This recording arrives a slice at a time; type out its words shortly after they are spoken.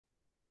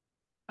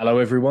Hello,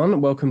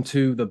 everyone. Welcome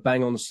to the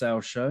Bang on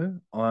Sales Show.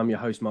 I'm your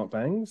host, Mark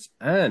Bangs,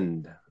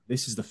 and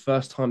this is the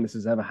first time this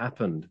has ever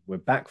happened. We're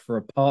back for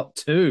a part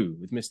two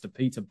with Mr.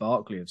 Peter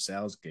Barclay of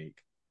Sales Geek.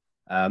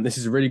 This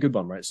is a really good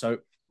one, right? So,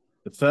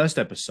 the first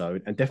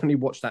episode, and definitely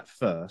watch that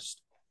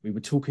first. We were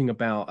talking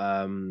about,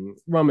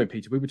 run with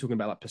Peter. We were talking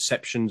about like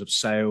perceptions of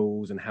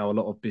sales and how a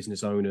lot of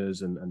business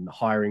owners and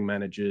hiring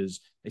managers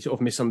they sort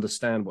of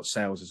misunderstand what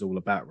sales is all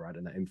about, right?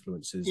 And that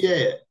influences the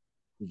Yeah,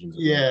 decisions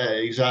that they. yeah,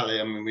 exactly.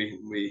 I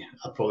mean,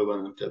 I probably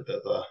went into a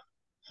bit of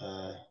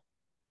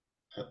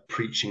a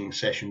preaching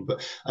session,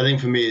 but I think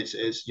for me, it's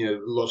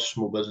lots of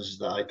small businesses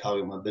that I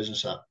target my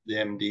business at. The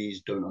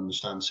MDs don't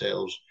understand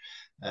sales,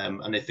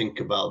 and they think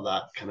about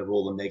that kind of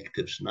all the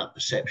negatives and that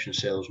perception of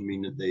sales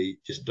mean that they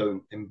just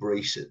don't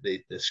embrace it.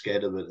 They're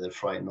scared of it. They're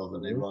frightened of it.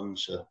 And they Mhm. run.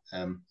 So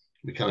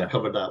we kind of Yeah,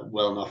 covered that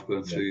well enough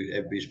going yeah. through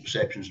everybody's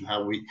perceptions and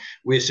how we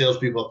as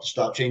salespeople have to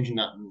start changing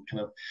that and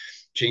kind of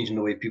changing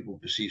the way people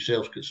perceive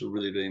sales because it's a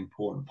really, really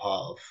important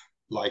part of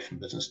life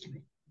and business to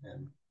me.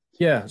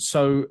 Yeah,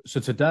 so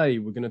today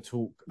we're going to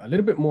talk a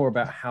little bit more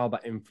about how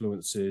that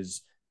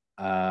influences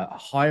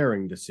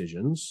hiring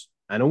decisions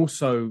and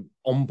also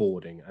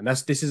onboarding. And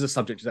this is a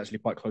subject that's actually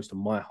quite close to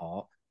my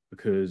heart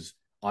because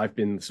I've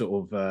been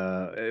sort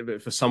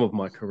of for some of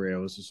my career, I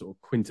was a sort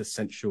of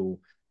quintessential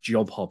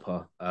job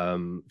hopper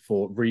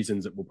for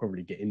reasons that we'll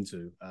probably get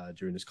into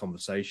during this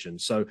conversation.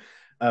 So,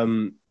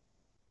 um,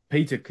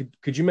 Peter,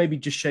 could you maybe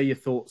just share your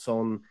thoughts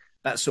on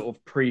that sort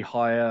of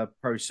pre-hire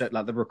process,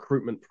 like the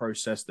recruitment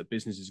process that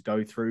businesses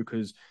go through?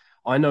 Because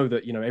I know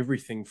that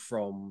everything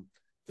from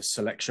the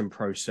selection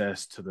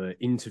process to the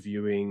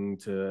interviewing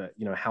to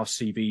how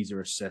CVs are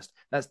assessed.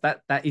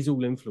 That is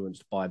all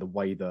influenced by the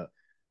way that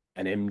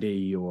an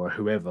MD or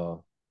whoever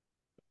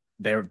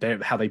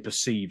they're how they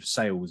perceive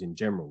sales in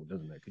general,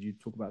 doesn't it? Could you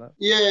talk about that?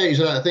 Yeah,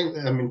 exactly. I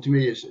think, I mean, to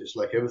me, it's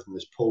like everything.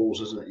 There's polls,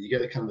 isn't it? You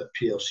get a kind of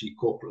the PLC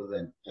corporate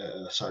event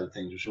side of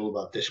things, which is all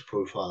about disc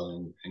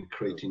profiling and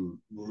creating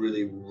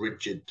really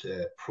rigid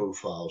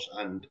profiles,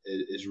 and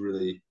it is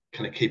really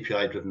kind of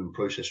KPI driven and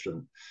process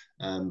driven.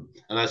 And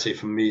I'd say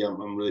for me,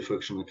 I'm really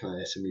focused on the kind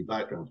of SME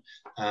background,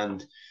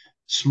 and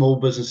small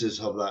businesses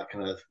have that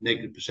kind of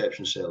negative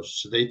perception of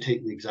sales, so they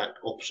take the exact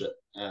opposite,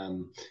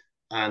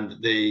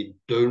 and they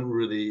don't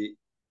really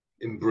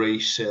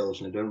embrace sales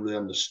and they don't really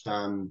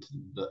understand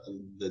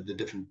the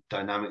different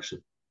dynamics of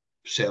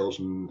sales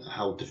and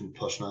how different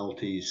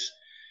personalities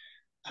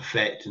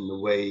affect in the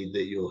way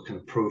that your kind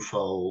of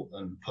profile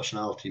and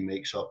personality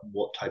makes up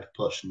what type of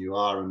person you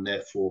are, and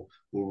therefore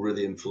will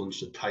really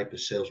influence the type of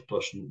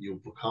salesperson you'll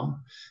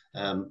become.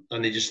 And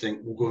they just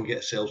think we'll go and get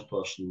a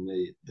salesperson.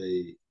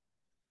 They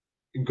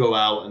go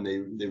out and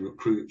they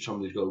recruit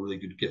somebody who's got a really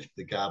good gift of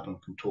the gab and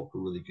can talk a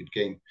really good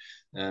game.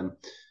 Um,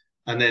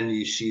 and then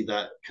you see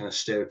that kind of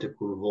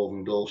stereotypical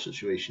revolving door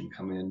situation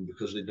come in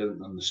because they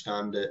don't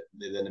understand it.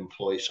 They then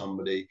employ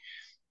somebody,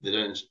 they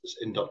don't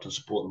induct and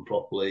support them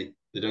properly,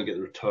 they don't get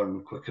the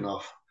return quick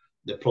enough.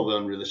 They're probably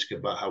unrealistic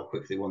about how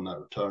quick they want that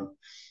return.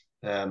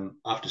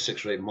 After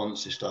 6 or 8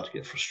 months, they start to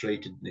get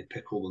frustrated and they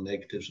pick all the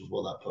negatives of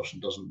what that person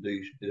doesn't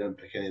do. They don't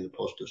pick any of the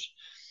positives.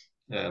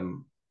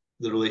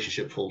 The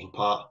relationship falls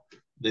apart.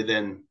 They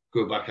then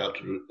go back out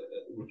to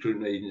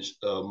recruiting agents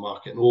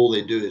market, and all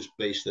they do is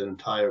base their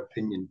entire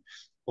opinion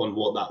on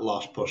what that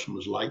last person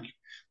was like,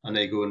 and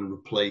they go and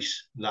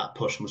replace that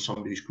person with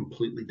somebody who's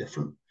completely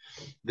different.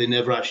 They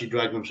never actually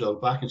drag themselves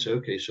back and say,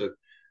 okay, so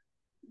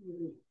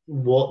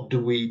what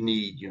do we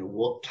need?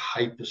 What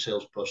type of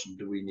salesperson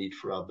do we need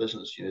for our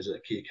business? Is it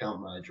a key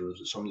account manager, or is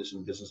it somebody that's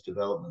in business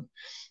development?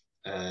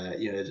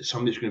 Is it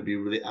somebody who's going to be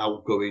really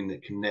outgoing,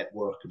 that can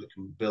network, that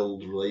can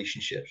build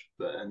relationships,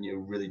 and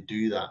really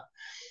do that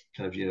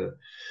kind of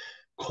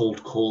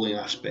cold calling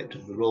aspect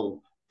of the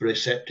role. But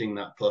accepting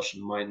that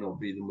person might not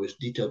be the most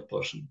detailed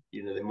person.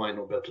 They might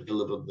not be able to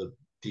deliver the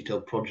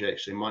detailed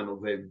projects. They might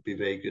not be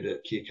very good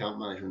at key account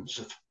management.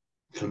 So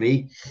for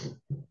me,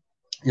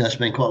 I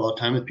spend quite a lot of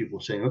time with people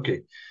saying,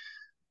 okay,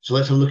 so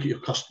let's look at your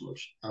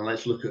customers and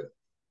let's look at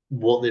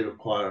what they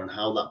require and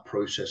how that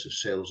process of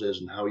sales is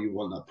and how you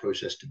want that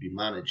process to be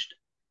managed.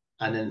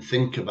 And then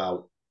think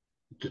about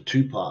the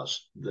two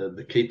parts,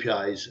 the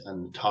KPIs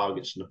and the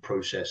targets and the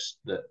process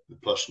that the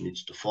person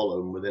needs to follow.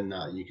 And within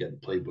that, you get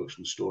the playbooks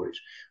and stories,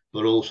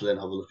 but also then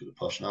have a look at the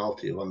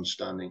personality of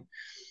understanding,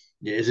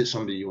 is it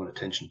somebody you want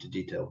attention to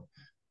detail,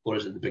 or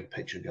is it the big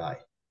picture guy?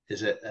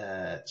 Is it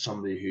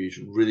somebody who's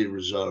really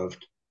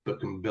reserved but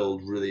can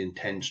build really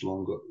intense,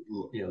 longer,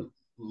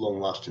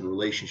 long-lasting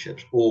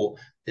relationships, or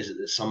is it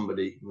that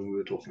somebody, when we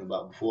were talking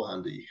about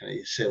beforehand, that you kind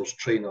of sales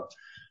trainer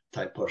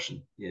type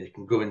person, you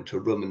can go into a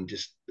room and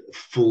just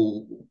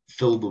fill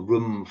the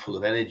room full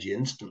of energy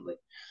instantly.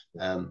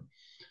 Um,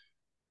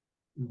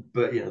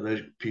 but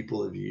those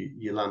people, if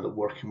you land up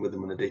working with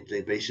them on a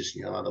day-to-day basis,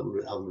 and you land up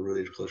having a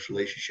really close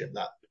relationship,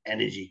 that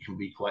energy can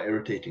be quite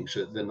irritating.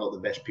 So they're not the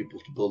best people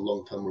to build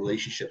long-term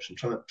relationships. And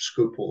trying to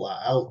scope all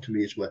that out, to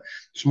me, is where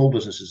small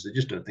businesses, they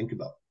just don't think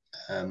about.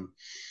 Um,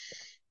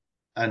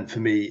 And for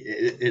me,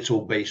 it's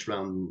all based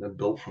around and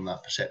built from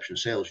that perception of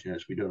sales. You know,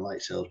 it's, we don't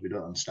like sales, we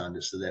don't understand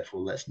it, so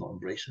therefore let's not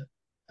embrace it.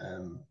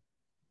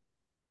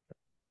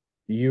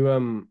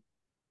 You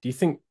do you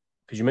think,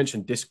 because you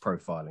mentioned disc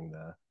profiling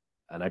there,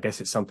 and I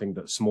guess it's something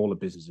that smaller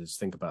businesses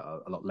think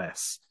about a lot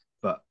less,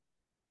 but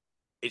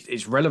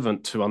it's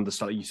relevant to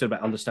understand. You said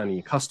about understanding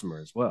your customer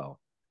as well,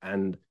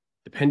 and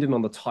depending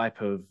on the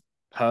type of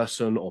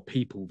person or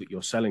people that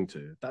you're selling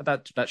to,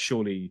 that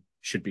surely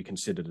should be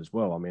considered as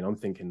well. I mean, I'm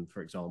thinking,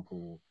 for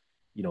example,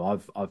 you know,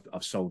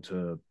 I've sold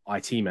to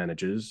IT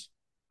managers,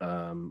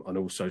 and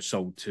also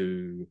sold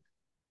to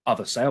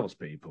other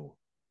salespeople,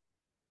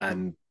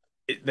 and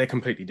they're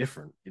completely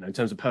different. You know, in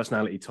terms of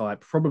personality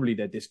type, probably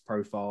their disc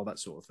profile, that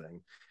sort of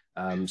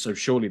thing. So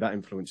surely that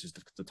influences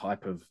the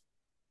type of,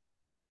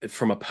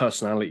 from a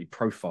personality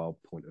profile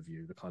point of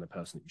view, the kind of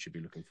person that you should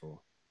be looking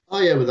for. Oh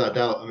yeah, without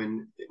doubt. I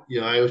mean,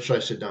 you know, I always try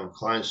to sit down with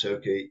clients, say,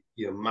 okay,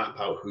 you know, map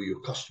out who your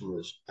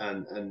customer is,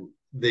 and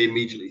they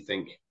immediately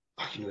think,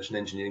 oh, you know, it's an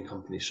engineering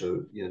company,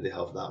 so you know they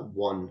have that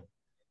one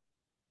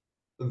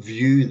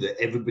view that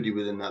everybody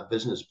within that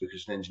business, because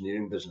it's an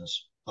engineering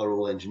business, are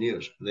all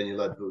engineers. But then you're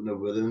like, no,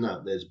 within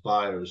that, there's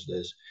buyers,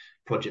 there's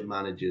project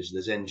managers,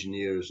 there's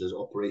engineers, there's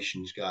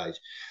operations guys,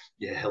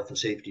 yeah, health and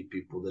safety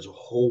people. There's a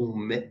whole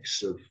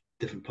mix of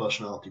different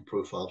personality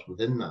profiles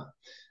within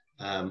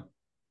that.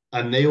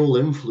 And they all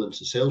influence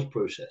the sales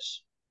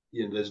process.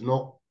 You know, there's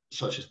not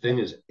such a thing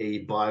as a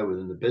buyer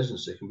within the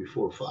business. There can be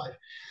 4 or 5.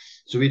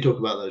 So we talk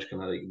about those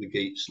kind of like the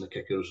gates and the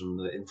kickers and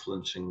the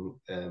influencing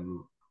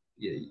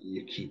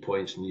your key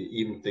points, and you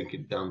even think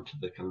it down to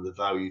the kind of the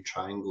value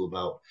triangle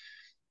about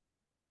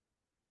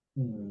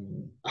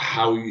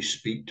how you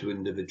speak to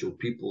individual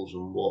peoples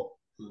and what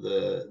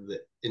the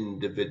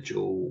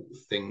individual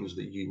things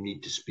that you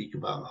need to speak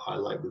about and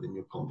highlight within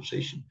your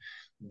conversation.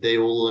 They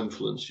all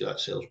influence that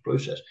sales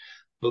process.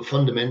 But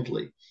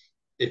fundamentally,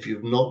 if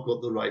you've not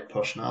got the right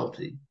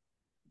personality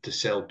to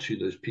sell to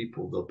those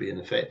people, they'll be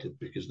ineffective,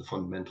 because the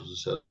fundamentals of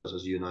sales,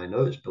 as you and I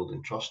know, it's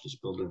building trust, it's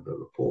building a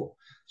rapport.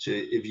 So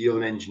if you're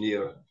an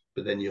engineer,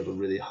 but then you have a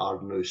really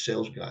hard-nosed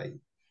sales guy,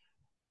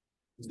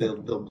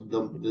 they'll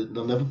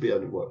never be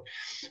able to work.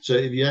 So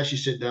if you actually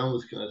sit down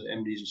with kind of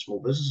MDs and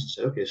small businesses and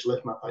say, okay, so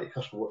let's map out your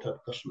customer, what type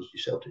of customers do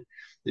you sell to?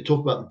 They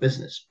talk about the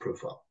business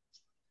profile,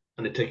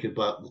 and they take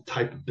about the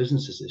type of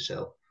businesses they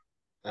sell.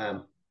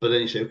 But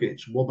then you say, okay,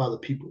 so what about the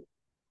people?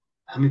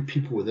 How many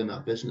people within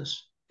that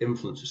business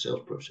influence the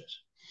sales process?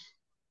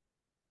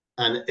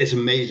 And it's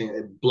amazing.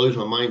 It blows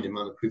my mind the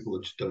amount of people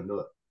that just don't know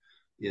it.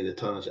 You know, they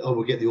turn and say, oh,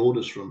 we'll get the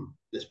orders from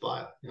this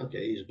buyer.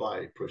 Okay, he's a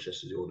buyer, he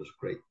processes the orders.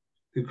 Great.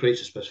 Who creates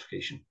the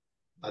specification?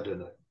 I don't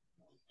know.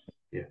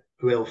 Yeah.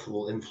 Who else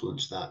will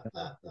influence that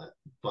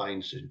buying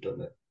decision? Don't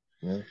know.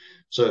 Yeah.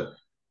 So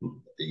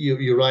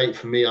you're right.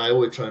 For me, I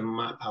always try and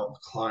map out the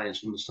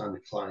clients, understand the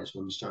clients,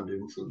 understand the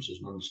influences,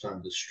 and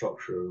understand the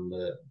structure and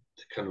the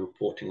kind of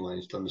reporting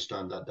lines to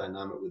understand that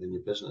dynamic within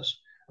your business.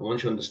 And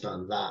once you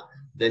understand that,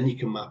 then you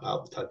can map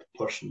out the type of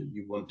person that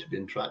you want to be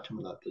interacting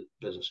with that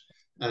business.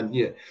 And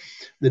yeah,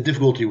 the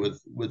difficulty with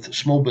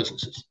small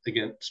businesses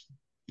against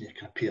kind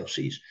of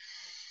PLCs.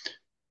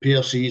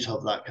 PLCs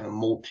have that kind of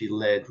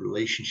multi-led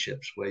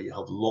relationships where you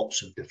have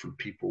lots of different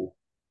people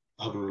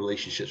having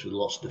relationships with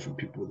lots of different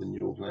people within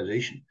your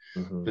organization.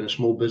 Mm-hmm. But in a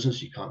small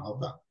business, you can't have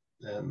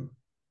that.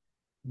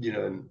 You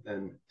know,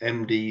 and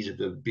MDs, if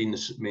they've been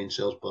the main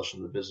salesperson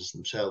of the business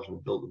themselves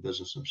and built the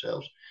business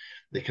themselves,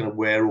 they kind of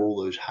wear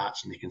all those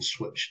hats, and they can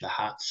switch the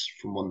hats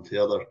from one to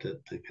the other to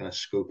kind of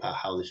scope out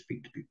how they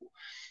speak to people.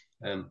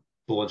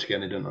 But once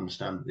again, they don't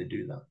understand that they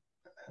do that.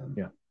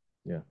 Yeah,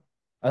 yeah.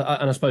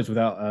 And I suppose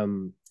without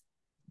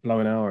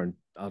blowing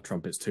our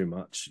trumpets too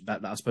much,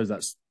 that I suppose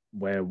that's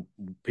where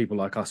people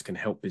like us can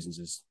help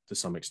businesses to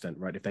some extent,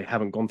 right? If they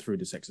haven't gone through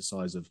this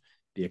exercise of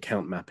the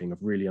account mapping, of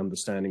really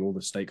understanding all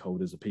the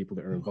stakeholders, the people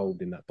that are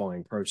involved in that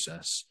buying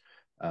process,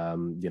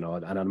 you know,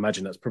 and I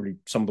imagine that's probably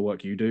some of the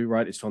work you do,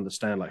 right? Is to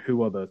understand like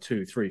who are the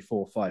 2, 3,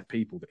 4, 5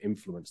 people that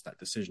influence that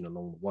decision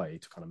along the way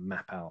to kind of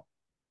map out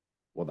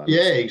what that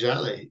looks like.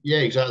 Exactly. Yeah,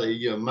 exactly.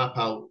 You know, map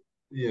out,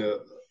 you know,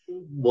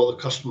 what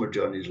the customer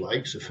journey is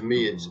like. So for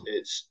me,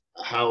 it's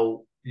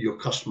how your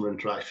customer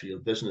interacts with your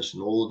business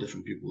and all the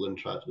different people that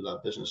interact with that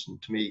business. And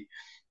to me,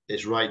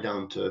 it's right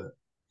down to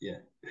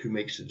who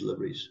makes the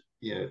deliveries,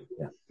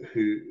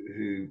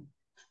 who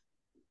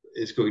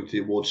is going to the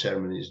award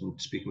ceremonies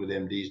and speaking with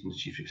MDs and the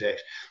chief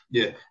execs.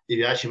 Yeah, if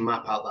you actually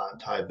map out that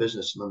entire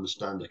business and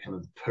understand the kind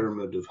of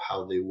pyramid of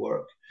how they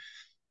work,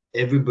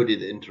 everybody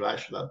that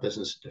interacts with that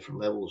business at different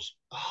levels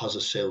has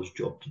a sales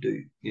job to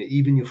do. You know,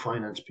 even your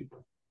finance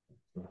people,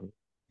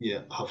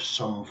 have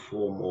some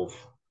form of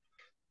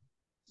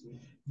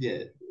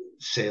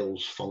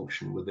sales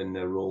function within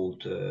their role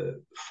to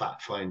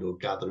fact find or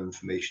gather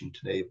information to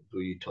enable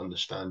you to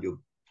understand your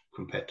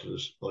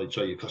competitors, or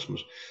sorry, your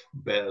customers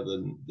better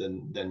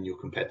than your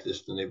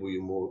competitors, to enable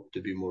you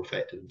to be more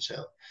effective and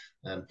sell.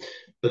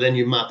 But then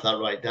you map that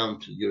right down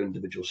to your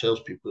individual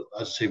salespeople.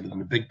 As I say,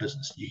 within a big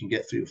business, you can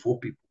get 3 or 4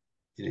 people.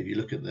 You know, if you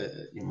look at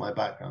my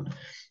background,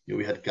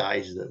 we had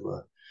guys that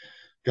were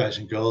guys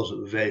and girls that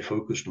were very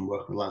focused on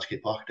working with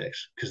landscape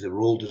architects because they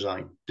were all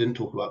design, didn't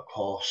talk about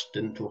cost,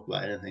 didn't talk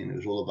about anything. It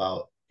was all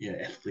about, you know,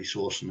 ethically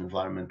sourced and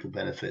environmental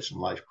benefits and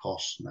life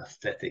costs and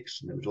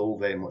aesthetics, and it was all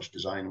very much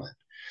design led.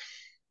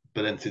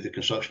 But then through the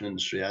construction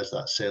industry, as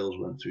that sales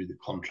went through the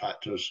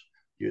contractors,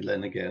 you'd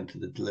then get into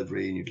the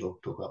delivery and you'd talk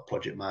about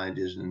project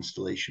managers and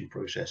installation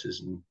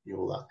processes and, you know,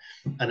 all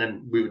that. And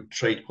then we would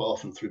trade quite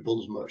often through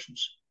builders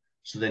merchants.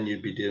 So then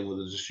you'd be dealing with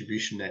a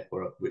distribution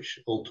network, which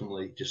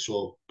ultimately just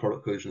saw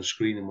product codes on the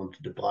screen and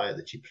wanted to buy at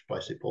the cheapest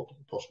price they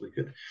possibly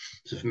could.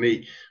 So for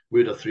me,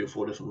 we'd have 3 or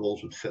 4 different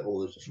roles would fit all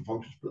those different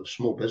functions. But a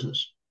small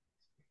business,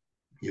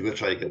 you're going to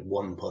try to get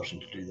one person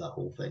to do that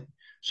whole thing.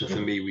 So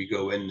for me, we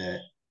go in there,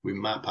 we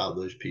map out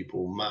those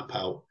people, map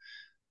out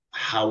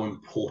how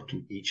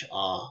important each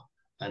are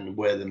and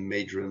where the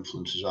major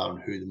influences are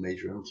and who the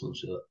major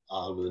influences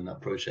are within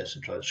that process,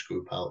 and try to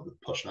scope out the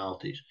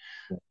personalities.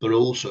 But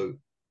also,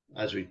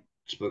 as we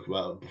spoke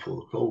about before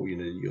the call, you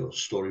know, your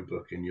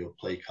storybook and your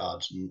play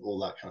cards and all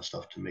that kind of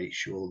stuff to make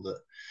sure that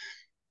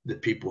the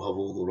people have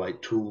all the right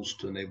tools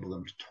to enable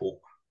them to talk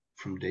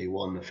from day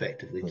one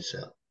effectively to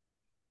sell.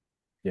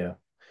 Yeah.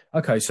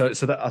 Okay. So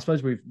that, I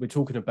suppose we're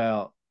talking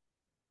about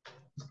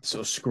sort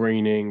of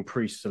screening,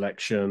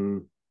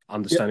 pre-selection,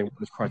 understanding what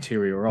those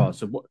criteria are.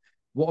 So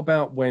what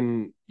about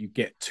when you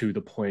get to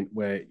the point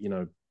where, you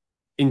know,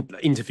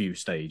 interview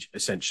stage,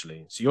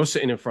 essentially? So you're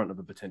sitting in front of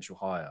a potential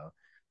hire.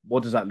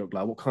 What does that look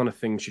like? What kind of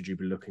things should you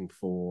be looking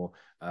for?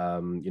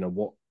 You know,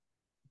 what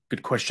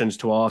good questions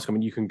to ask? I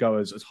mean, you can go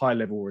as high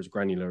level or as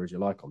granular as you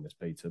like on this,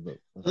 Peter. But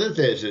the other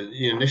thing is that,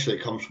 you know, initially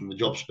it comes from the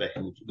job spec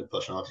and the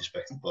personality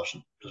spec of the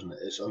person, doesn't it?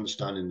 It's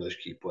understanding those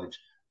key points,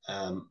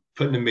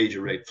 putting in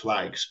major red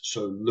flags.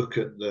 So look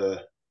at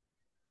the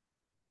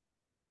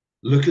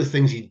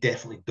things you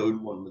definitely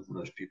don't want within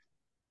those people.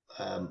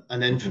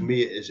 And then for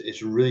me,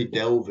 it's really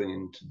delving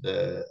into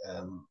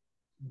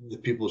the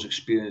people's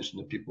experience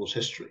and the people's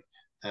history,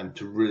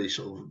 to really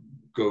sort of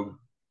go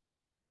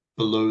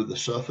below the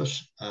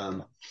surface.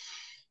 And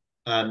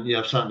you know,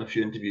 I've sat in a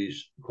few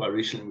interviews quite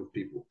recently with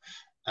people,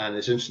 and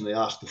it's instantly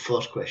asked the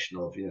first question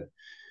of, you know,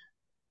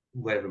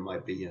 wherever it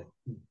might be, you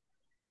know,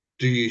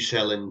 do you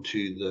sell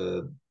into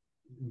the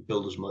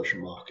builders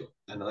merchant market?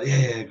 And like,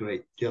 yeah,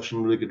 great. Do you have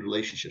some really good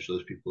relationships with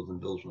those people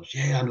within builders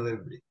merchant? Yeah, I know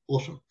everybody.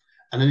 Awesome.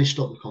 And then they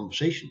stop the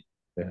conversation.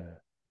 yeah.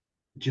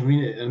 Do you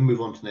mean it? And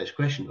move on to the next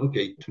question.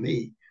 Okay, to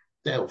me,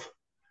 delve.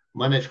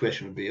 My next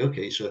question would be,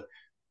 okay, so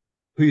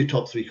who are your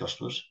top 3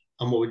 customers?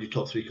 And what would your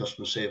top 3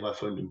 customers say if I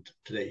found them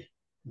today?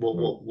 What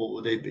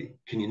would they be?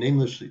 Can you name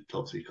those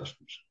top 3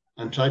 customers?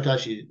 And try to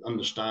actually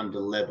understand the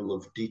level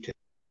of detail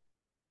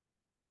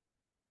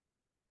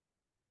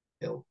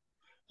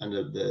and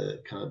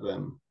the kind of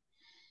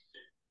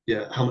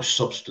how much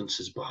substance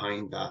is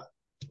behind that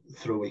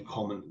throwaway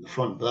comment at the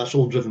front. But that's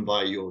all driven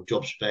by your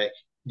job spec,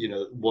 you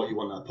know, what you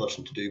want that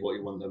person to do, what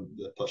you want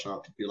the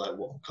personality to be like,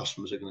 what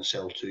customers are going to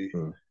sell to,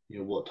 you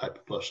know, what type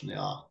of person they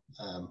are.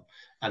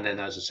 And then,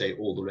 as I say,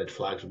 all the red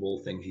flags of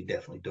all things you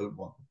definitely don't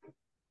want.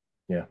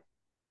 Yeah.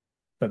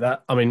 But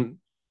that, I mean,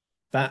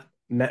 that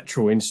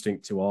natural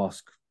instinct to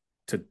ask,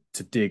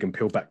 to dig and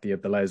peel back the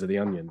layers of the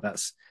onion,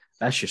 that's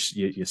just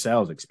your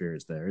sales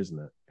experience there, isn't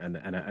it? And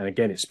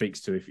again, it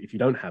speaks to if you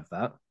don't have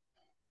that,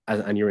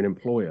 and you're an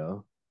employer,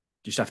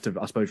 you just have to,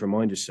 I suppose,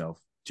 remind yourself,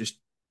 just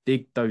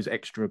dig those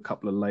extra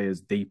couple of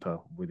layers deeper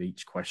with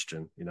each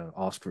question. You know,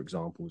 ask for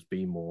examples,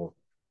 be more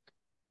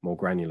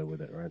granular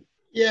with it, right?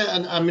 Yeah,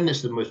 and I mean,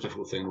 it's the most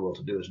difficult thing in the world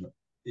to do, isn't it?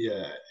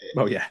 Yeah.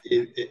 Well, yeah.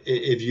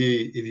 If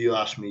you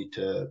ask me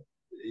to,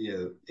 you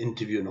know,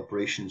 interview an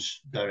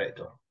operations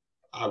director,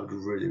 I would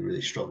really,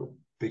 really struggle,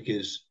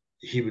 because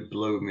he would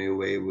blow me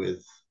away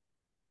with,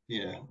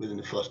 you know, within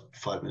the first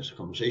 5 minutes of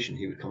conversation,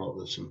 he would come up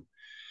with some,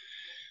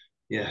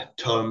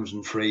 terms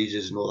and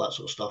phrases and all that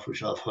sort of stuff,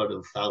 which I've heard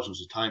of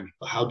thousands of times.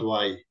 But how do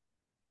I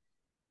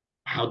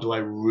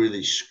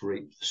really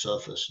scrape the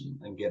surface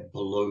and get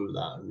below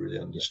that and really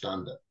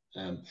understand it?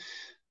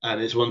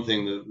 And it's one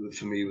thing that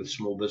for me with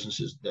small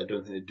businesses, I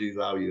don't think they do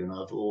value. And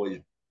I've always,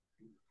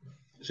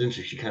 it's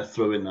interesting, you kind of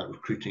throw in that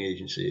recruiting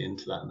agency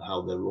into that and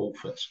how their role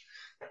fits.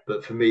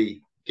 But for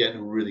me,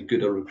 getting a really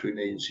good recruiting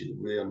agency that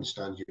really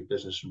understands your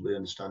business and really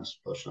understands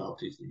the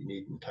personalities that you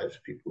need and the types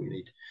of people you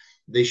need,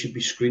 they should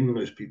be screening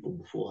those people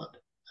beforehand,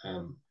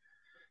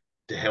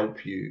 to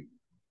help you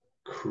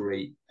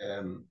create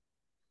a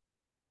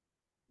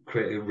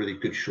really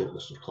good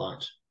shortlist of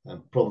clients.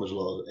 Problem is, a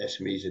lot of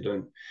SMEs, they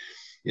don't,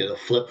 they'll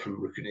flip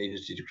from recruiting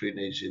agency to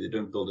recruiting agency. They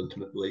don't build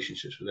intimate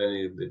relationships with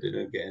any of them. They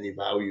don't get any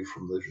value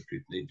from those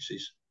recruiting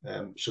agencies.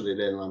 So they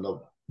then end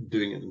up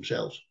doing it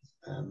themselves.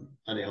 And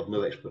they have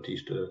no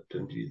expertise to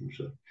interview them.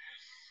 So,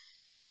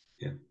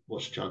 yeah,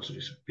 what's the chance of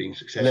being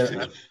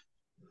successful?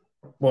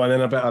 Well, and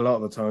then I bet a lot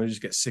of the time you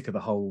just get sick of the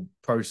whole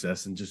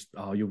process and just,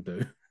 you'll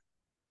do.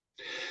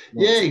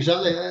 Yeah,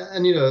 exactly.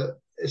 And, you know,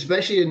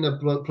 especially in the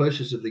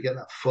process, if they get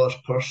that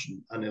first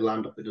person and they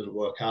land up, it doesn't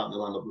work out and they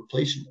land up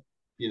replacing it.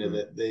 You know,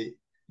 the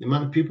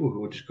amount of people who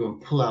would just go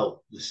and pull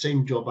out the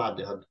same job ad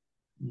they had,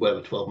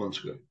 12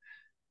 months ago,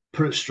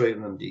 put it straight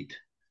on Indeed,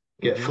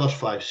 get first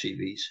 5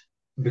 CVs,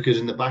 because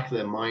in the back of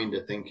their mind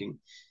they're thinking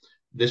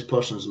this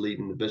person's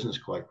leaving the business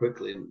quite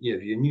quickly, and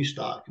if you're a new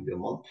start, it can be a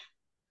month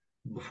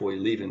before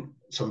you're leaving,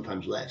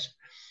 sometimes less.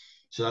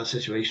 So that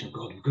situation,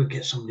 God, we've got to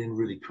get somebody in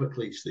really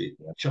quickly. So they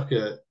chuck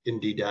a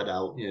Indeed ad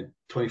out,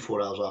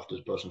 24 hours after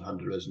this person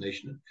handed a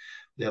resignation in.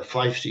 They have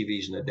 5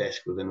 CVs in their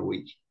desk within a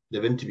week.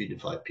 They've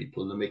interviewed 5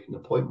 people and they're making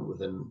an appointment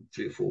within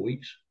 3 or 4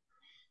 weeks.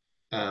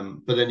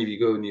 But then if you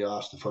go and you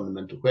ask the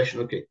fundamental question,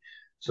 okay,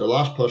 so the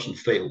last person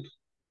failed.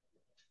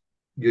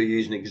 You're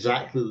using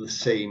exactly the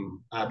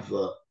same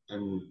advert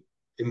and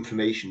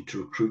information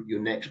to recruit your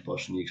next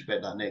person. You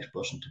expect that next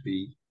person to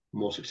be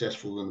more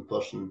successful than the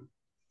person.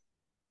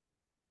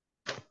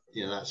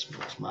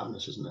 That's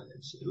madness, isn't it?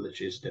 It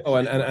literally is. Oh,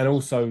 and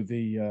also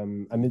the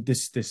and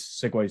this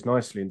segues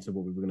nicely into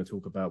what we were going to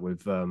talk about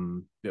with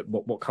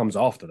what comes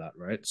after that,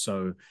 right?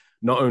 So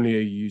not only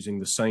are you using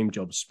the same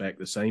job spec,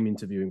 the same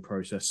interviewing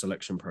process,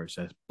 selection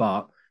process,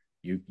 but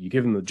you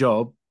give them the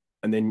job,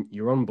 and then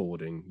your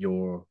onboarding,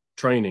 your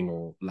training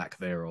or lack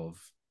thereof,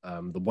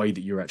 the way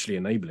that you're actually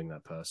enabling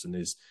that person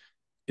is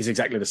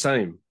exactly the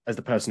same as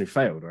the person who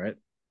failed, right?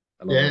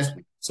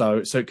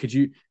 So could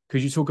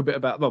you talk a bit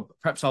about? Well,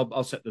 perhaps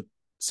I'll set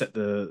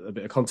a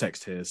bit of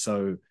context here.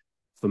 So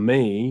for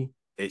me,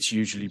 it's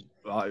usually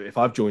if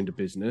I've joined a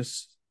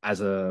business as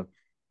a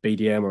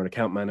BDM or an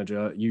account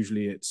manager,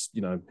 usually it's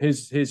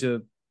here's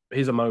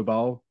a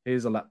mobile,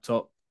 here's a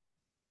laptop.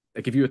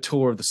 They give you a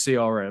tour of the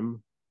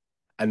CRM,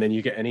 and then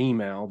you get an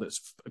email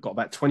that's got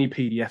about 20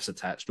 PDFs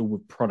attached, all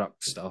with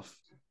product stuff.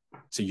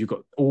 So you've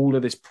got all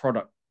of this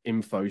product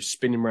info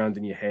spinning around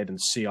in your head and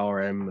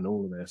CRM and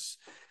all of this.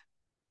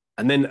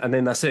 And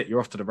then that's it.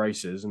 You're off to the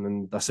races, and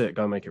then that's it.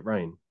 Go make it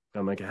rain.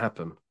 Go make it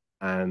happen.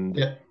 And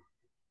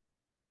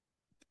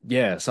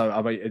so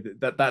I mean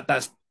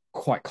that's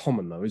quite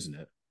common though, isn't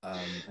it?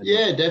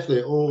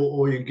 Definitely.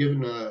 Or you're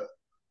given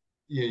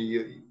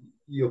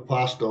you're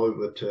passed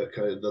over to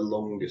kind of the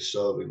longest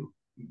serving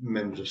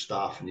members of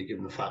staff, and you're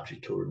given a factory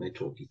tour, and they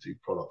talk you through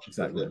products.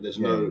 Exactly.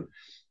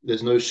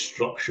 There's no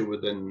structure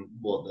within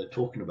what they're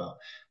talking about,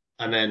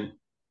 and then.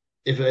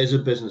 If it is a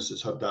business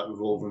that's had that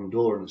revolving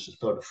door and it's the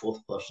third or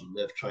fourth person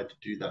they've tried to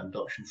do that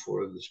induction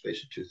for over the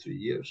space of 2 or 3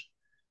 years,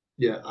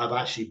 I've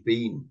actually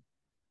been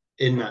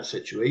in that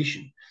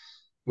situation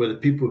where the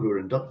people who are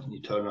inducting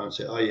you turn around and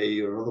say, "Oh yeah,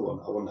 you're another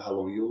one. I wonder how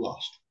long you'll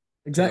last."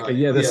 Exactly.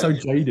 They're so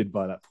jaded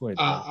by that point.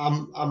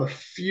 I'm a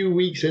few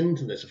weeks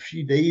into this, a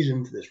few days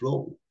into this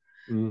role,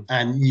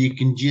 and you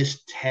can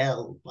just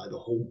tell by the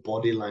whole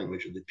body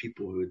language of the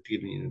people who are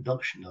giving you an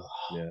induction.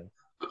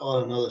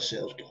 God, another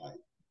sales guy.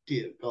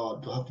 Dear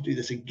God, do I have to do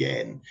this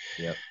again?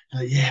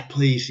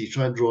 Please. You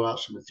try and draw out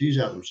some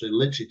enthusiasm. So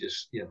literally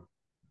just,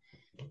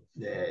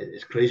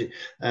 it's crazy.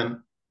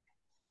 But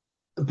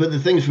the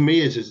thing for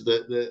me is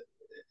that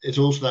it's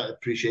also that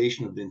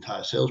appreciation of the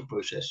entire sales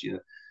process.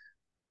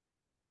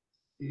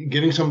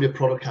 Giving somebody a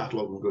product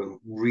catalog and going,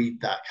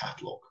 read that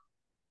catalog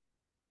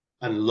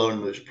and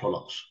learn those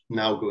products.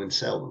 Now go and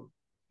sell them.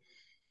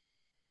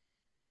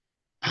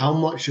 How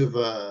much of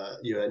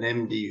an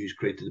MD who's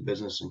created a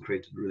business and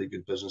created a really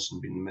good business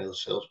and been a male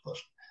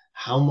salesperson,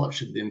 how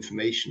much of the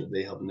information that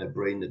they have in their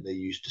brain that they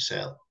use to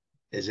sell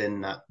is in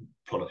that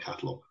product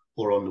catalog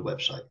or on the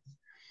website?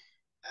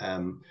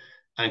 And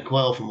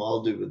quite often what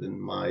I'll do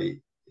within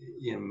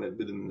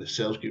within the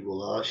sales group,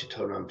 I'll actually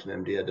turn around to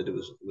an MD. I did it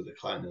with a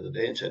client the other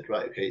day and said,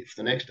 right, okay, for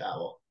the next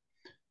hour,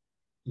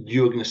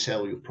 you're going to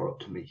sell your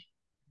product to me.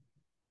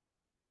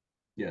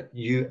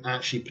 You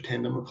actually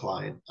pretend I'm a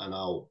client, and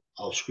I'll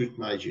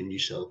scrutinize you and you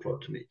sell the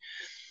product to me.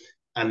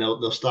 And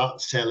they'll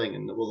start selling,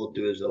 and what they'll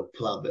do is they'll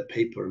pull out a bit of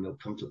paper and they'll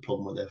come to a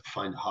problem where they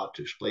find it hard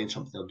to explain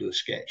something. They'll do a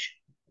sketch,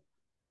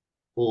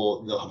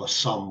 or they'll have a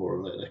sum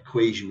or an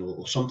equation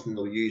or something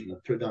they'll use, and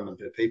they'll put it down on a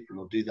bit of paper and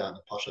they'll do that, and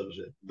they'll pass over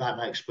it. That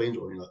explains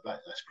it, and you're like, right,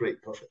 that's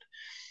great, perfect.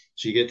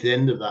 So you get to the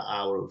end of that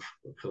hour of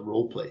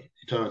role play,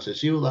 you turn and say,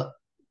 see all that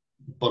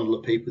bundle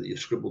of paper that you've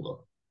scribbled on?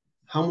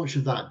 How much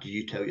of that do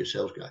you tell your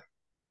sales guy?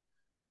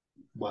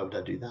 Why would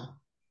I do that?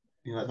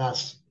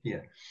 That's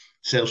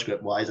sales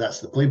script wise, that's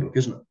the playbook,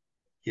 isn't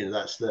it?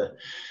 That's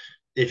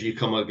if you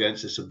come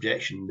against this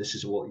objection, this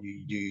is what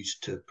you use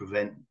to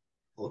prevent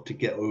or to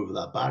get over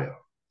that barrier.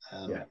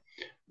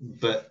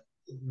 But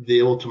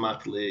they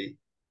automatically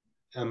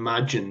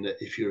imagine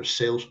that if you're a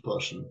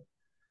salesperson,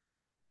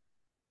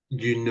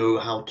 you know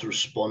how to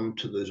respond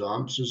to those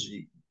answers.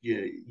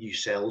 You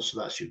sell, so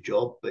that's your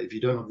job. But if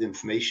you don't have the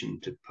information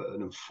to put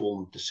an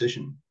informed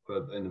decision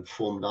or an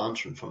informed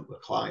answer in front of a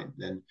client,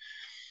 then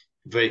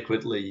very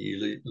quickly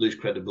you lose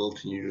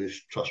credibility and you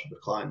lose trust with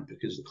the client,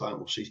 because the client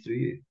will see through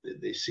you.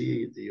 They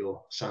see that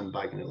you're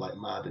sandbagging it like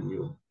mad and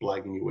you're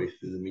blagging your way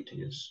through the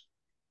meeting.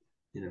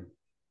 And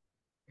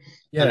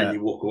then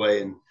you walk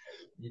away and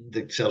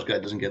the sales guy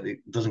doesn't get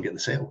the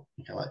sale.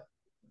 You're like,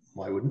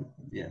 why wouldn't?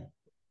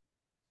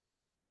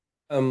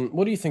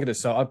 What do you think of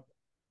this? So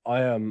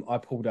I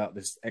pulled out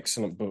this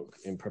excellent book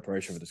in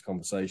preparation for this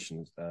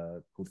conversation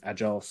called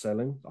Agile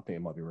Selling. I think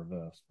it might be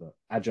reversed, but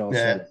Agile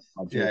Selling.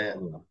 I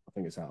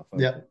think it's out of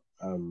focus.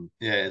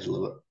 Yeah, it's a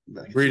little bit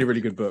back and Really, forth.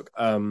 really good book.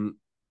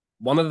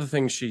 One of the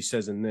things she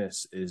says in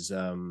this is,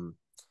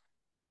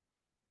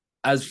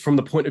 as from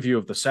the point of view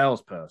of the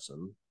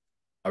salesperson,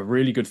 a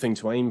really good thing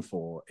to aim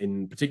for,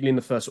 in particularly in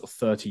the first sort of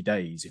 30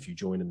 days, if you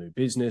join a new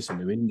business, a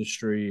new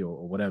industry,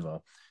 or whatever,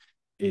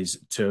 is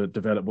to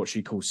develop what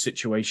she calls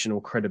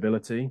situational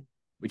credibility,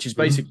 which is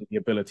Mm-hmm. basically the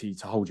ability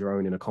to hold your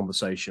own in a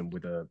conversation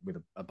with a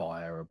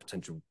buyer or a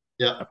potential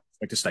Yeah.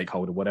 a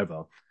stakeholder,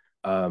 whatever,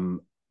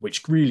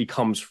 which really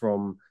comes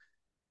from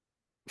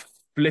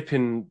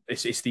flipping.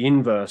 It's the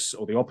inverse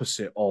or the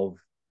opposite of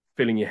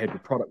filling your head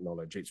with product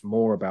knowledge. It's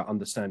more about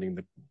understanding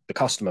the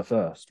customer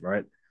first,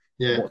 right?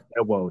 Yeah. What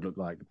their world look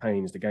like, the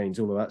pains, the gains,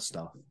 all of that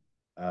stuff.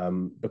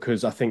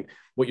 Because I think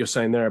what you're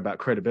saying there about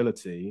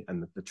credibility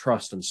and the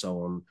trust and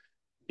so on,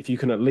 if you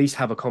can at least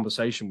have a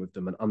conversation with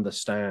them and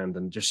understand,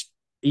 and just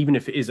even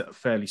if it is at a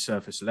fairly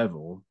surface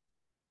level,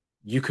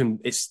 you can.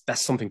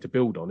 That's something to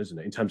build on, isn't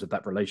it? In terms of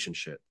that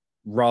relationship,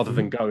 rather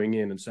than Mm-hmm. going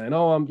in and saying,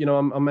 "Oh,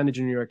 I'm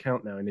managing your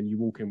account now," and then you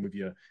walk in with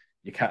your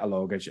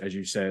catalog, as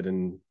you said,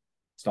 and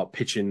start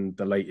pitching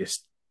the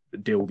latest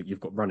deal that you've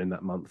got running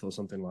that month or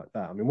something like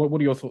that. I mean, what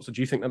are your thoughts?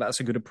 Do you think that that's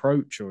a good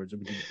approach, or would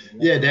you?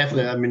 Yeah,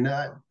 definitely. I mean,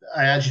 I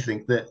actually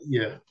think that,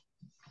 yeah,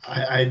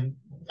 I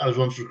was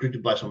once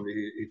recruited by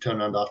somebody who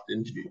turned around after the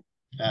interview,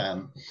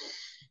 um,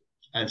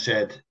 and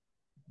said,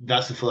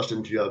 "That's the first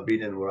interview I've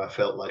been in where I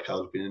felt like I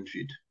was being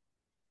interviewed."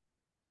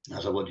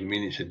 I said, "What do you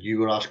mean?" He said, "You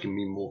were asking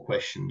me more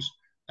questions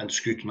and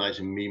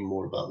scrutinizing me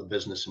more about the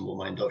business and what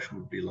my induction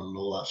would be and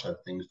all that side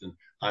of things than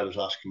I was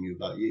asking you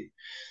about you."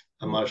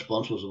 And my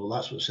response was, "Well,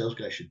 that's what a sales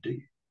guy should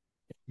do."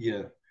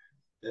 You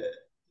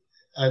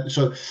know,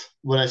 so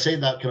when I say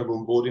that kind of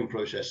onboarding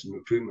process and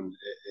recruitment,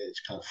 it's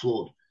kind of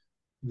flawed.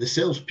 The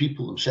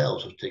salespeople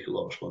themselves have to take a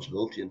lot of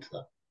responsibility into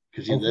that,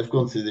 because Oh, for they've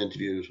gone sure. through the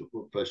interview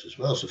process as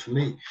well. So for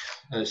me,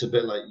 and it's a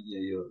bit like,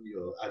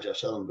 your agile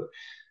selling, but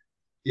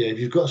yeah, if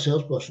you've got a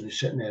salesperson who's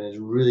sitting there and is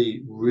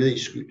really, really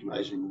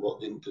scrutinizing what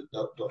the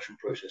introduction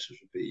processes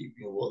would be,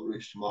 what the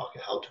routes to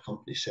market, how do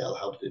companies sell,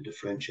 how do they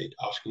differentiate,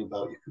 asking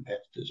about your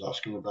competitors,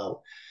 asking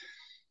about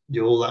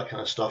all that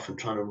kind of stuff, and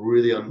trying to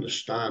really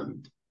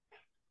understand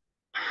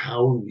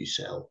how you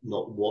sell,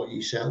 not what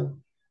you sell.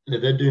 And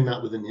if they're doing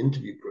that within the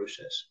interview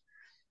process,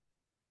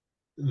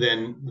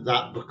 then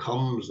that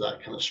becomes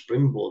that kind of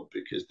springboard,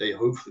 because they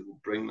hopefully will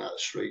bring that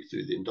straight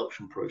through the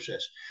induction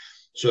process.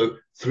 So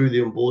through the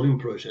onboarding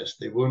process,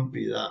 they won't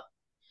be that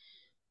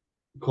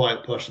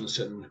quiet person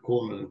sitting in the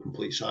corner in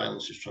complete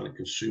silence just trying to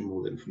consume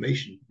all the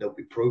information. They'll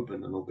be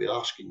probing and they'll be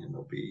asking and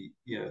they'll be,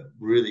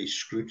 really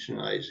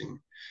scrutinizing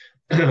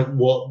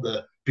what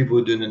the people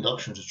who are doing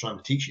inductions are trying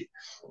to teach you.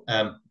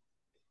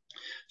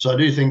 So I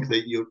do think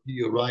that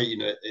you're right.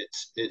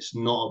 It's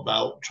not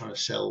about trying to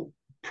sell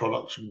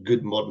products.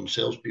 Good modern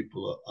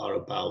salespeople are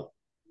about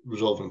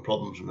resolving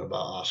problems and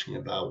about asking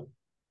about,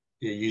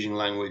 using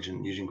language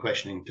and using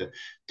questioning to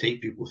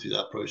take people through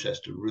that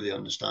process to really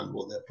understand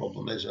what their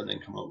problem is and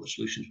then come up with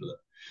solutions with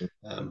it.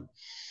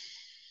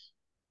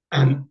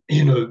 And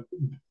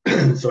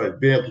sorry,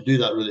 being able to do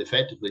that really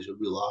effectively is a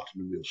real art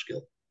and a real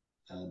skill.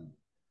 Um,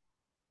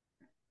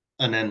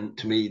 and then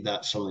to me,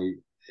 that suddenly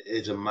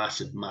is a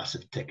massive,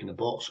 massive tick in the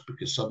box,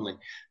 because suddenly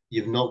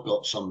you've not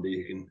got somebody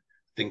who can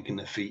think in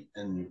their feet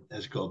and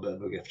has got a bit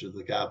of a gift of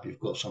the gab. You've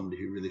got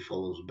somebody who really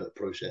follows a bit of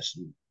process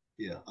and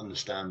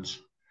understands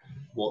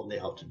what they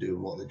have to do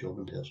and what their job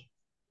entails.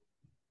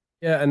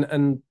 Yeah,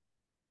 and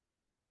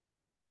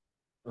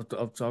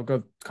I'll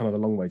go kind of a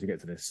long way to get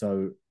to this.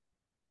 So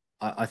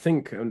I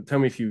think, and tell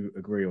me if you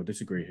agree or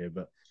disagree here,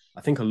 but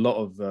I think a lot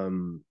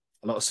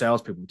of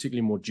salespeople,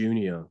 particularly more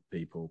junior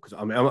people, because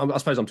I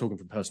suppose I'm talking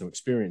from personal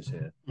experience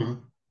here.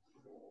 Mm-hmm.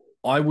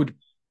 I would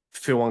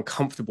feel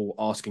uncomfortable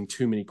asking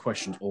too many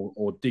questions,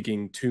 or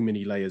digging too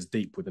many layers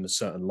deep within a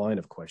certain line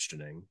of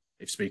questioning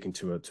if speaking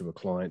to a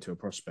client, to a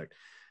prospect,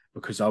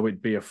 because I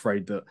would be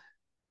afraid that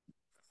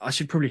I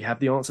should probably have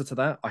the answer to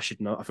that. I should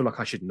know. I feel like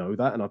I should know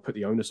that, and I put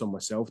the onus on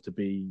myself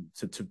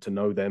to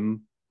know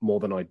them more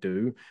than I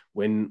do.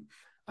 When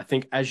I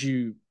think as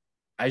you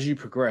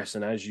progress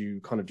and as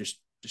you kind of just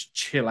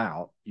chill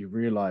out, you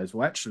realize,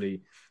 well,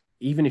 actually,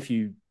 even if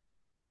you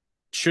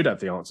should have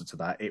the answer to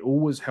that, it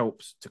always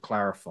helps to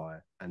clarify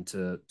and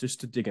to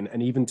just to dig in,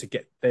 and even to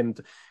get them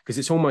to, because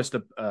it's almost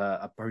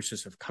a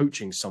process of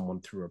coaching someone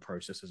through a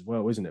process as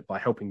well, isn't it? By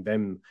helping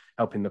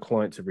the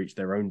client to reach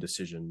their own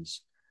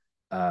decisions,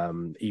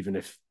 even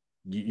if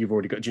you've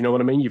already got, do you know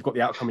what I mean? You've got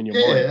the outcome in your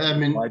mind. Yeah, I You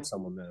mean, guide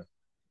someone there.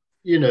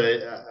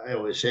 I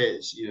always say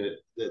it's,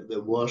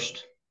 the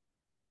worst,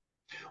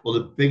 or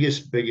the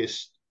biggest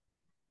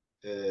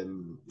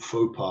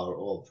faux pas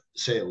of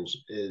sales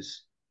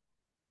is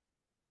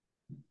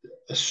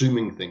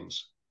assuming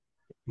things,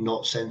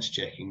 not sense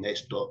checking, not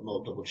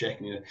double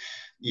checking. You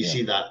Yeah.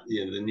 see that,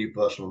 the new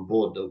person on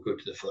board, they'll go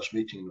to the first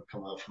meeting, they'll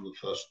come out from the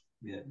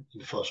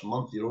first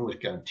month. You're almost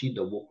guaranteed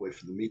they'll walk away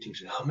from the meeting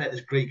saying, "Oh, I met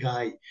this great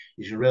guy.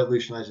 He's going to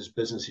revolutionize this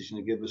business. He's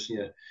going to give us,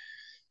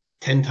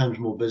 10 times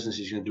more business.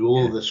 He's going to do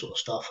all of this sort of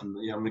stuff, and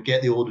I'm going to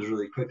get the orders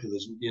really quickly.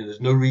 There's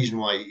no reason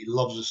why he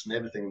loves us and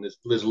everything.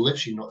 There's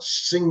literally not a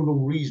single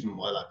reason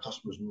why that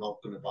customer's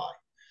not going to buy,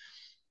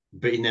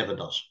 but he never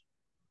does,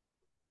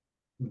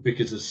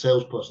 because the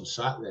salesperson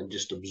sat there and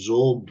just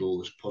absorbed all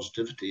this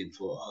positivity and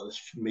thought, oh,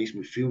 this makes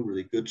me feel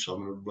really good, so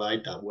I'm going to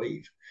ride that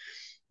wave,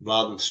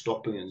 rather than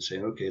stopping and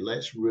saying, okay,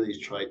 let's really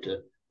try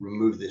to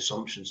remove the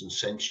assumptions and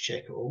sense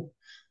check it all.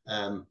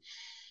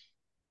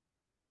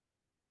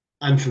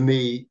 And for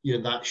me,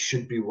 that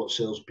should be what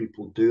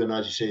salespeople do. And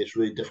as you say, it's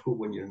really difficult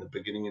when you're in the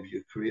beginning of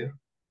your career.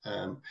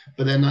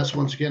 But then that's,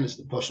 once again, it's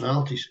the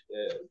personality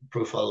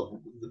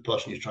profile of the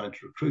person you're trying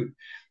to recruit.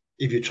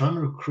 If you're trying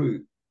to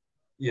recruit,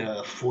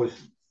 a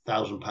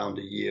 £4,000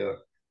 a year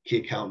key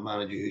account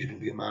manager who's going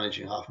to be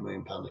managing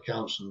 £500,000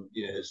 accounts and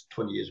has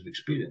 20 years of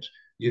experience,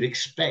 you'd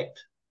expect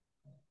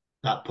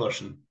that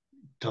person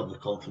to have the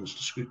confidence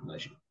to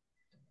scrutinize you.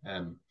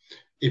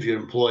 If you're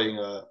employing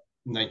a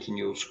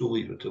 19-year-old school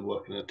leaver to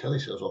work in a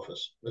telesales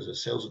office as a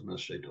sales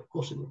administrator, of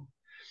course they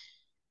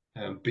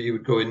wouldn't. But you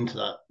would go into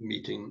that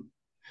meeting.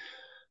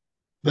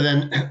 But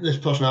then there's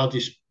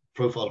personality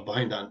profiles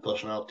behind that and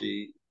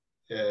personality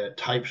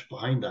types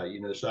behind that.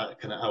 It's that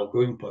kind of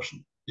outgoing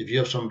person. If you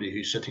have somebody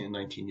who's sitting at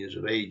 19 years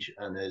of age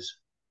and is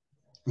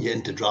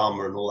into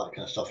drama and all that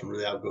kind of stuff and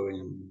really outgoing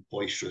and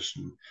boisterous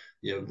and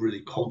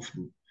really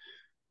confident,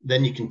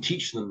 then you can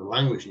teach them the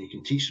language and you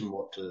can teach them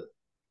what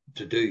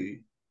to do.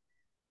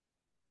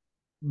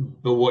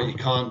 But what you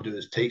can't do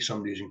is take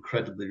somebody who's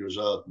incredibly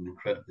reserved and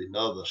incredibly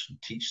nervous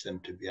and teach them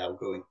to be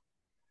outgoing.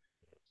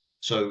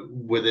 So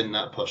within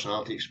that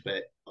personality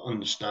aspect,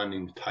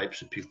 understanding the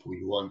types of people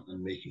you want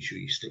and making sure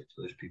you stick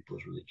to those people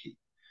is really key.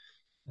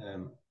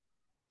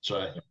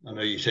 So I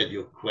know you said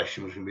your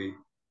question was going to be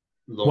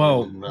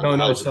longer than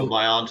no.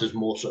 My answer's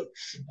more so.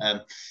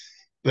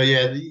 But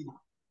yeah, it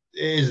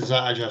is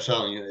that agile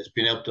selling. It's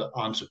being able to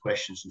answer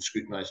questions and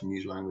scrutinize and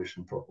use language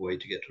in a proper way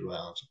to get to the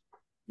right answer.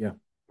 Yeah.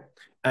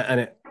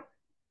 And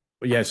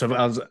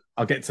so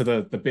I'll get to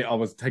the bit I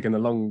was taking the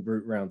long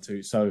route round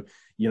to. So,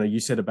 you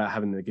said about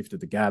having the gift of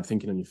the gab,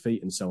 thinking on your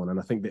feet and so on. And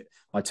I think that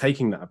by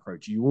taking that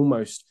approach, you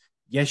almost,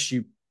 yes,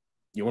 you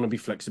want to be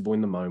flexible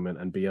in the moment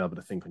and be able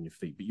to think on your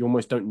feet, but you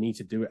almost don't need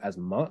to do it as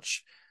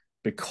much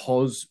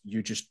because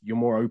you're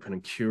more open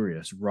and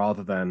curious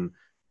rather than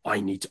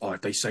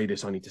if they say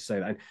this, I need to say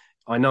that.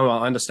 And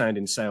I understand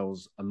in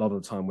sales, a lot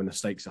of the time when the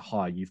stakes are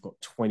high, you've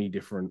got 20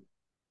 different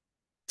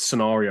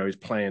scenarios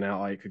playing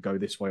out. It could go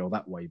this way or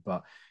that way,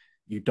 but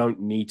you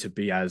don't need to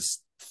be as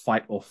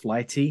fight or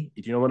flighty.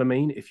 Do you know what I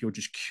mean? If you're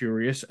just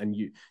curious and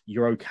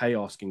you're okay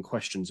asking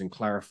questions and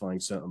clarifying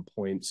certain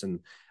points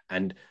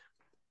and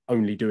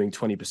only doing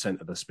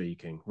 20% of the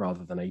speaking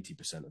rather than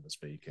 80% of the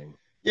speaking.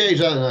 Yeah,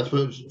 exactly. I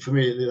suppose for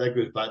me that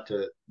goes back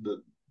to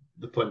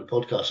the point of the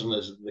podcast, and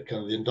there's the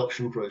kind of the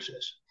induction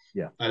process.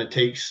 Yeah. And it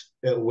takes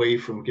it away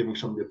from giving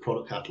somebody a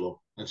product catalog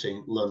and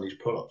saying, learn these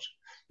products.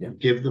 Yeah.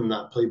 Give them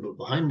that playbook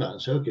behind that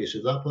and say, okay, so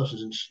if that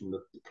person's interested in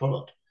the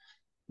product,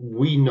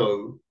 we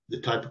know the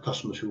type of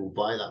customers who will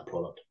buy that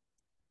product.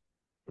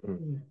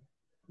 Mm-hmm.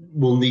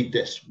 We'll need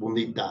this, we'll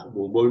need that,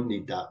 won't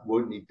need that,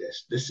 won't need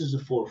this. This is the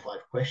 4 or 5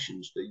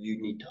 questions that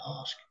you need to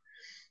ask.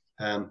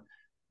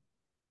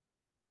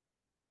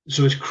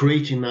 So it's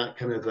creating that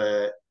kind of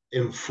a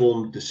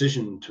informed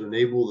decision to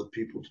enable the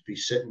people to be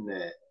sitting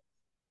there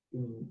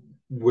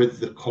with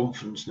the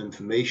confidence and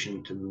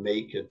information to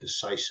make a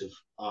decisive,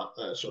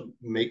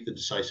 make the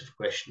decisive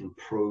question and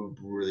probe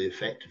really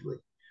effectively.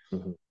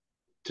 Mm-hmm.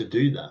 To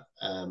do that.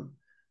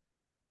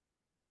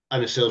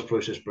 And the sales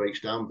process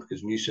breaks down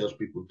because new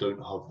salespeople don't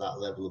have that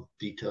level of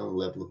detail and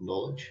level of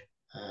knowledge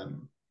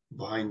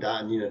behind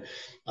that. And,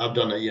 I've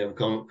done it,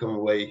 come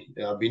away.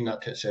 I've been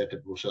that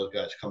typical sales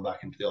guy to come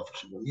back into the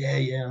office and go,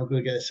 yeah, I'm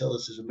going to get a sell.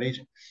 This is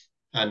amazing.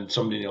 And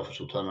somebody in the office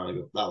will turn around and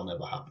go, that'll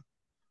never happen.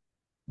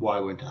 Why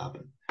won't it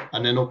happen?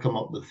 And then they'll come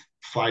up with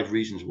 5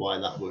 reasons why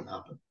that won't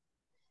happen.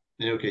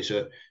 And, okay,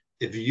 so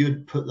if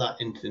you'd put that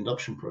into the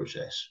induction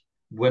process,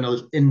 when I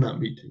was in that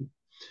meeting,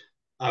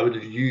 I would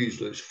have used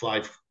those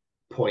 5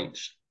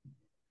 points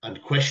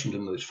and questioned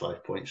in those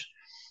 5 points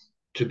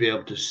to be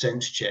able to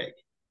sense check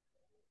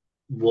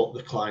what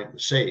the client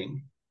was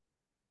saying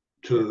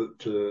to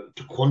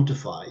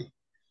quantify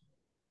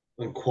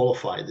and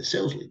qualify the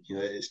sales lead.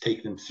 It's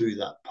taking them through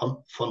that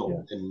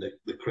funnel in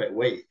the correct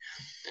way.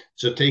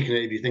 So taking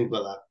it, if you think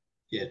about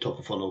that, top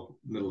of funnel,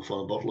 middle of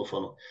funnel, bottom of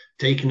funnel,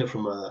 taking it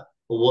from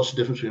what's the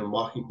difference between a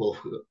marketing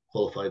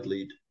qualified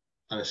lead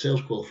and a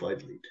sales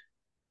qualified lead?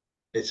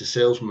 It's a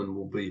salesman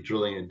will be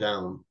drilling it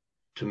down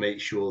to make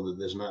sure that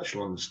there's an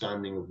actual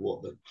understanding of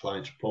what the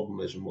client's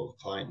problem is and what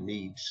the client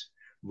needs,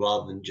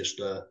 rather than just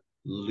a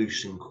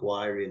loose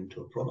inquiry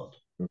into a product.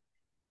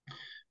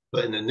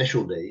 But in the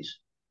initial days,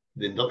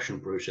 the induction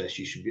process,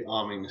 you should be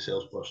arming the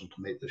salesperson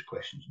to make those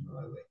questions in the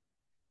right way.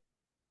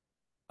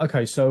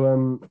 Okay,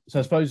 so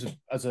I suppose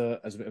as a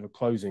bit of a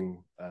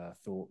closing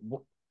thought,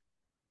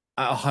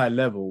 at a higher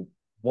level,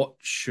 what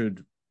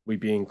should we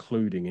be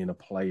including in a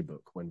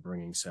playbook when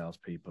bringing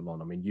salespeople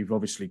on? I mean, you've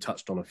obviously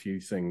touched on a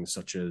few things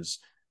such as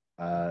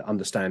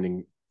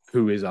understanding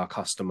who is our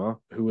customer,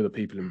 who are the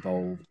people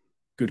involved,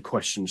 good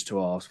questions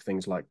to ask,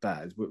 things like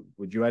that.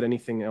 Would you add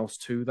anything else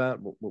to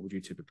that? What would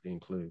you typically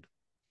include?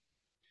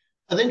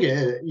 I think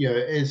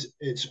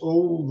it's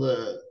all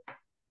the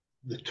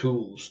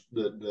tools,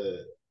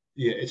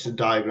 it's the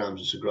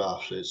diagrams, it's the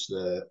graphs, it's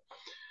the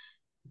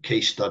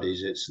case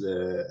studies, it's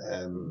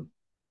the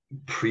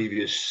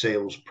previous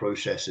sales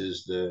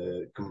processes,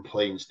 the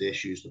complaints, the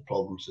issues, the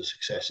problems, the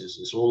successes.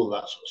 It's all of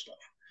that sort of stuff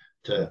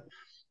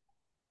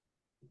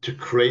to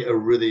create a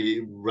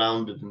really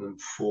rounded and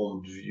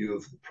informed view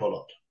of the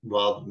product,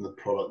 rather than the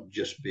product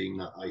just being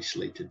that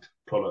isolated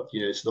product.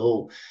 It's the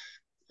whole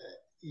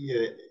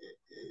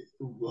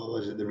well,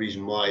 is it the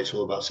reason why? It's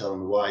all about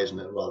selling the why, isn't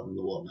it, rather than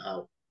the what and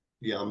how.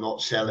 I'm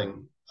not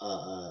selling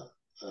a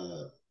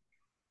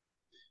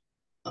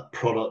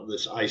product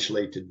that's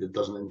isolated, that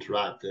doesn't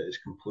interact, that is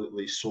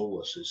completely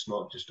soulless. It's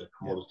not just a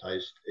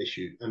commoditized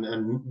issue,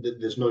 and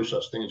there's no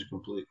such thing as a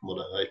completely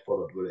commoditized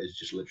product where it is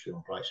just literally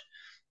on price.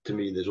 To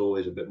me, there's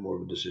always a bit more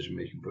of a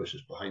decision-making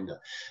process behind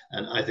that,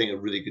 and I think a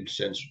really good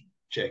sense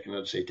check, and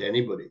I'd say to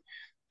anybody,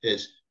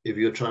 is if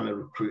you're trying to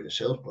recruit a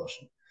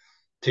salesperson,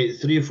 take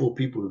 3 or 4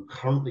 people who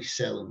currently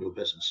sell in your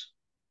business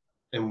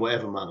in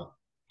whatever manner,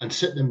 and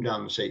sit them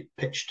down and say,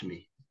 pitch to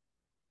me.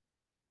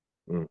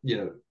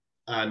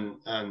 And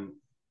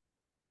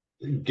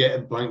get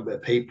a blank bit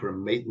of paper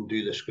and make them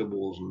do their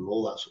scribbles and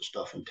all that sort of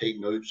stuff, and take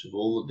notes of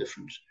all the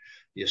different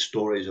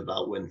stories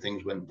about when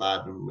things went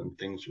bad and when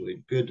things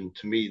went good. And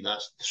to me,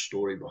 that's the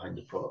story behind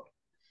the product.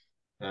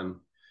 And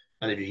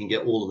if you can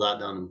get all of that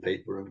down on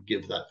paper and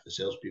give that to the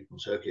salespeople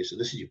and say, okay, so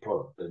this is your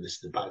product, but this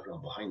is the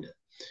background behind it.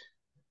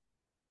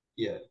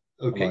 Yeah,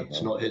 okay, like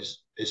it's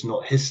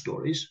not his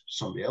stories,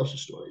 somebody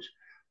else's stories,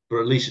 but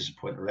at least it's a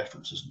point of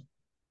reference, isn't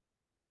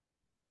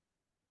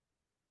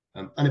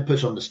it? And it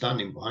puts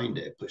understanding behind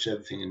it. It puts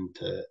everything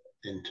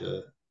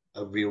into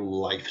a real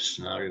life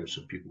scenario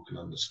so people can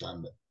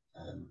understand it.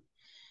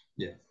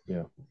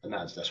 Yeah. And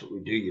that's what we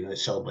do.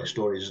 It's sell by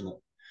stories, isn't it?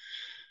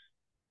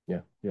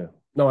 Yeah.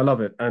 No, I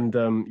love it. And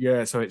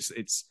so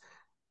it's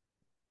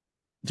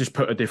just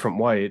put a different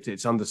way.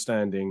 It's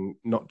understanding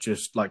not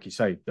just, like you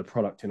say, the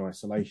product in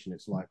isolation.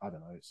 It's like, I don't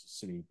know, it's a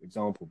silly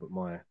example, but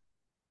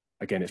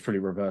it's pretty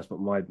reverse, but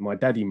my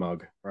daddy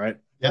mug, right?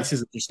 Yep. This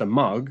isn't just a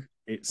mug.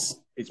 It's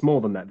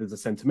more than that. There's a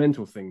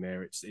sentimental thing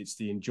there. It's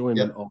the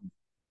enjoyment of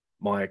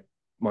my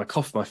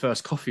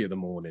first coffee of the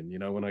morning,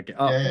 when I get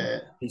up,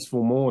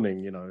 peaceful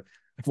morning,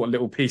 what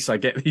little piece I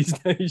get these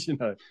days,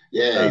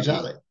 Yeah,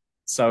 exactly.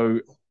 So,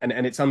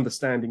 and it's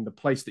understanding the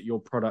place that your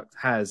product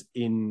has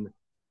in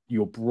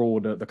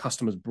the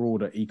customer's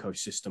broader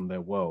ecosystem,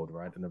 their world,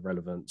 right? And the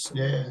relevance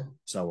and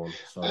so on.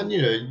 So, and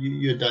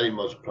your daddy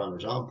mug's a prime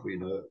example,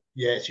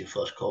 it's your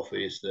first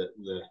coffee, it's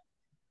the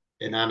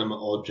inanimate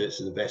objects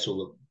of the vessel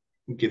that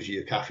gives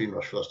you a caffeine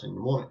rush first thing in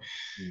the morning.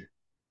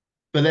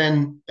 But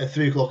then at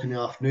 3:00 in the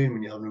afternoon,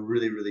 when you're having a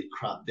really, really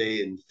crap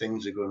day and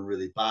things are going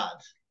really bad,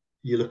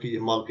 you look at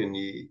your mug and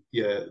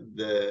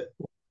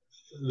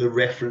the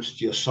reference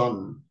to your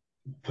son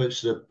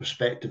puts the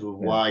perspective of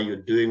why you're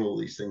doing all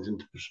these things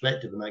into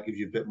perspective, and that gives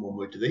you a bit more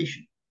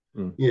motivation.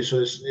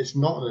 So it's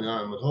not an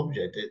inanimate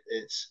object.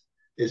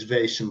 It's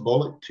very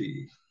symbolic to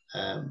you.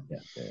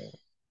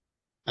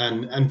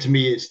 And to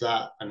me, it's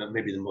that, and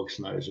maybe the mug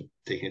scenarios are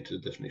taking it to a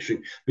different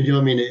extreme. But you know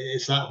what I mean?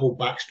 It's that whole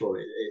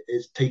backstory.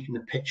 It's taking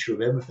a picture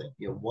of everything.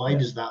 Why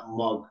does that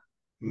mug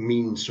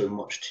mean so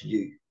much to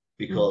you?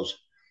 Because,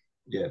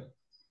 I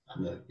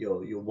know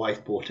your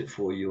wife bought it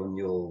for you on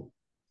your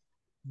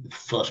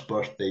first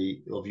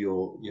birthday of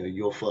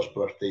your first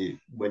birthday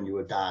when you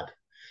were dad,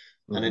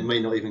 and it may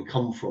not even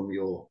come from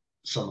your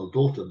son or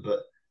daughter,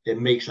 but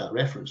it makes that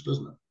reference,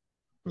 doesn't it?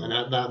 And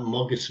that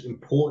mug is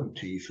important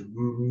to you for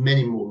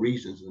many more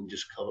reasons than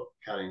just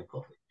carrying a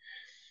coffee.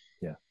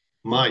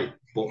 My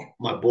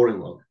boring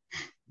mug,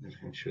 if I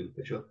can show the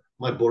picture,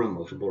 my boring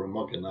mug's a boring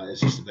mug, and that is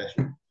just the best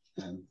one.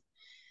 Do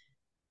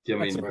you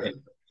know what I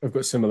mean? I've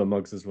got similar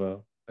mugs as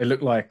well. They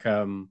look like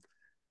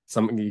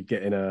something you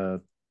get in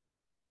a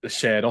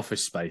shared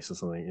office space or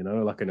something,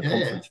 like in a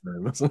conference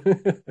room or something.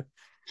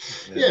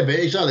 But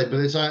exactly. But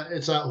it's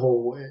that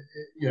whole,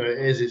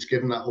 it's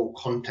giving that whole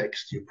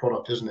context to your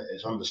product, isn't it?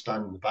 It's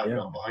understanding the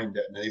background behind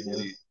it and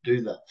enabling you to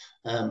do that.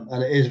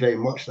 And it is very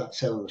much that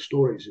selling the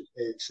stories.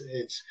 It's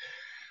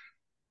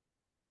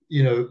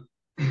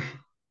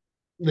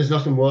there's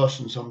nothing worse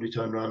than somebody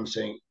turning around and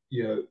saying,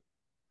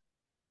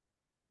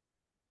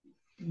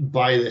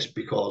 buy this,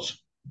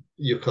 because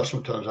your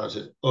customer turns around and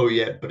says, oh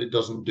yeah, but it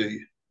doesn't do.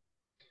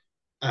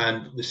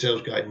 And the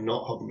sales guy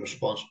not having a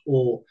response,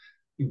 or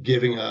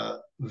giving a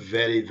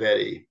very,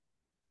 very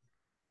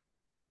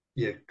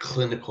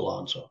clinical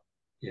answer.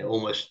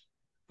 Almost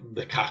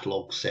the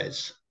catalog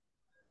says.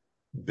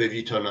 But if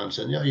you turn around and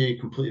say, yeah, you're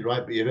completely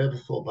right, but you've ever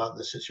thought about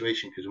this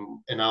situation? Because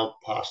in our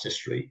past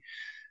history,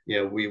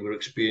 we were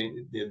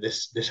experiencing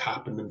this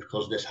happened, and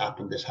because this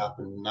happened,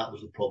 and that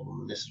was the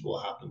problem, and this is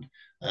what happened.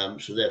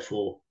 So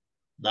therefore,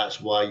 that's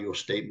why your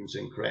statement's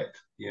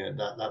incorrect.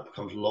 That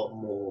becomes a lot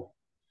more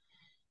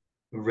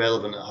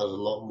relevant, it has a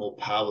lot more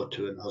power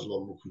to it, and has a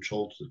lot more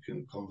control to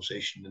the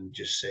conversation than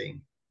just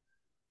saying,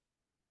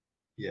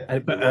 yeah,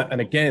 you're wrong.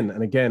 And again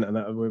and again,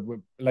 and we're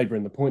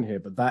laboring the point here,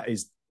 but that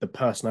is the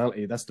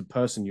personality. That's the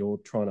person you're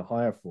trying to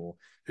hire for,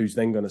 who's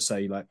then going to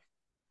say like,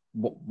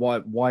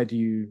 why do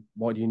you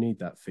need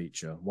that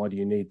feature? Why do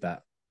you need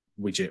that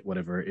widget,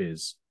 whatever it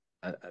is?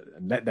 And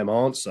let them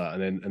answer,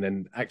 and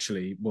then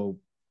actually, well,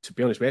 to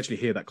be honest, we actually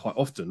hear that quite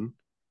often,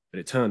 but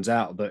it turns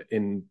out that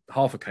in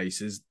half of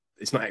cases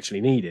it's not actually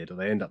needed, or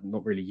they end up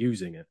not really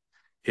using it.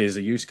 Here's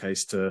a use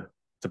case to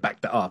back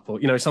that up,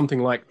 or something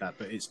like that.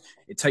 But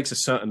it takes a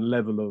certain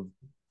level of,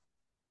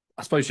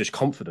 I suppose, just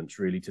confidence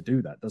really to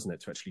do that, doesn't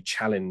it? To actually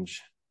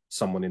challenge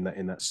someone in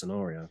that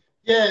scenario.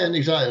 Yeah, and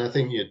exactly. And I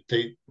think you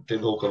take the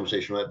whole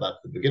conversation right back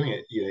to the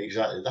beginning.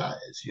 Exactly that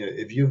is,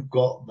 if you've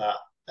got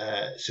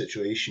that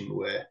situation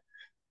where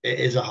it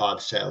is a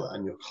hard sell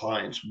and your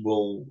clients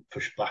will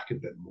push back a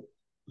bit more,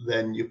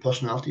 then your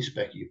personality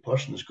spec of your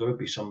person has got to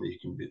be somebody you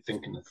can be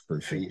thinking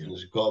of feet and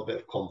has got a bit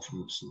of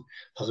confidence and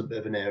has a bit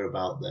of an air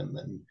about them,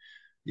 and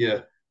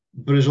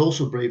but is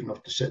also brave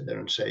enough to sit there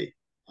and say,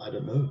 I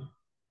don't know.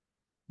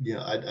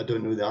 I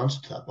don't know the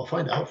answer to that, but I'll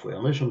find out for you.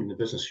 I know somebody in the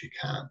business who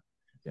can.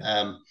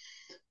 Yeah.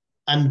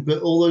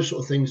 But all those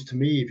sort of things, to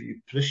me, if you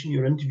position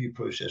your interview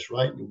process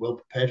right and you're well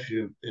prepared for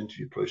your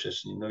interview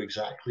process and you know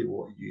exactly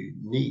what you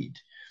need,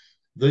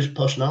 those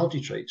personality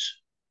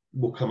traits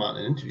will come out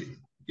in an interview.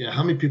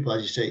 How many people,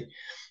 as you say,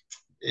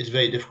 it's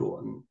very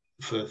difficult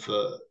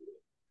for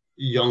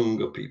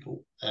younger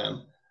people.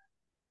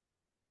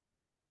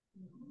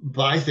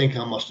 But I think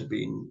I must have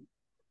been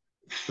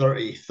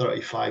 30,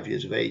 35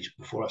 years of age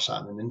before I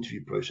sat in an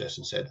interview process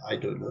and said, I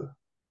don't know.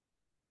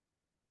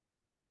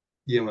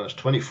 When I was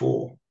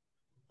 24,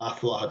 I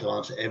thought I had to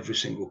answer every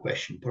single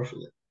question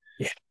perfectly.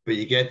 Yeah. But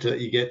you get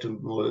to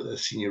more a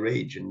senior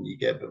age and you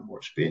get a bit more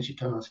experience. You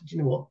turn and say, do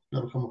you know what?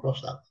 Never come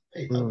across that.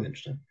 Hey, that'd be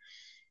interesting.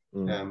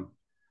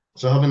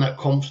 So having that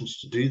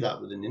confidence to do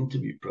that with an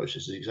interview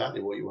process is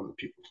exactly what you want the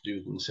people to do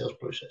within the sales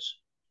process.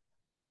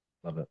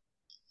 Love it.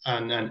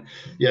 And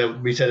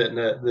we said it in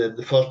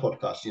the first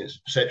podcast, it's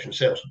perception of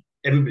sales.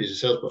 Everybody's a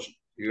salesperson.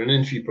 If you're in an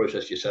interview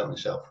process, you're selling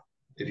yourself.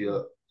 If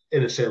you're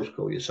in a sales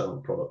call, you're selling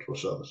a product or a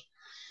service.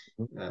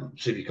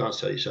 So if you can't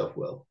sell yourself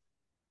well,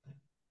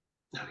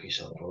 how can you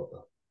sell a product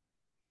well?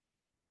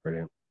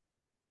 Brilliant.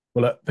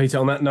 Well, look, Peter,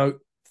 on that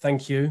note,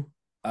 thank you.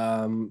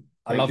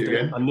 I loved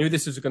it. I knew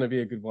this was going to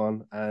be a good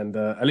one, and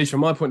at least from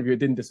my point of view, it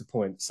didn't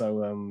disappoint.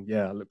 So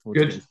I look forward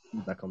to getting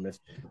feedback on this.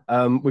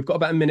 We've got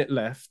about a minute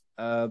left.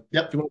 Yep.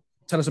 Do you want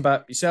to tell us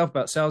about yourself,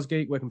 about Sales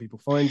Geek? Where can people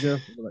find you?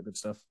 All that good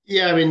stuff.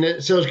 Yeah, I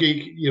mean, Sales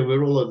Geek,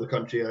 we're all over the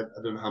country. I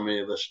don't know how many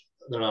of us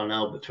there are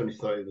now, but 20,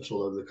 30 of us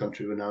all over the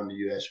country. We're now in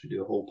the US. We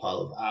do a whole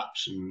pile of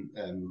apps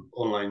and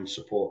online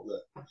support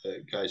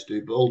that guys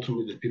do. But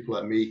ultimately, the people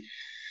like me,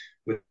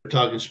 we're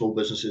targeting small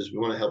businesses. We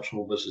want to help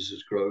small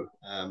businesses grow.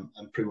 And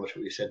pretty much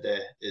what you said there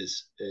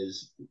is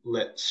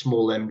let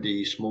small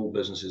MDs, small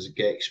businesses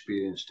get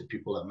experience to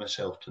people like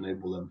myself to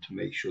enable them to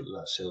make sure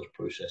that sales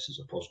process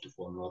is a positive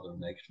one rather than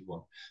a negative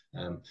one.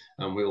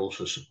 And we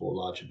also support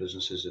larger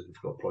businesses if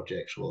they've got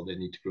projects or they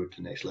need to grow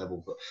to the next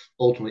level. But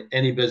ultimately,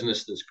 any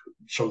business that's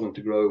struggling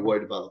to grow,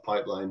 worried about the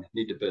pipeline,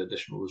 need a bit of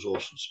additional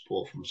resource and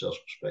support from a sales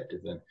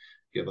perspective, then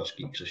give us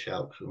Geeks a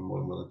shout because we're more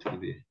than willing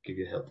to give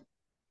you help.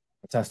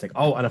 Fantastic.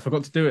 Oh, and I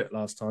forgot to do it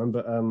last time,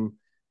 but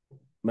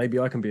maybe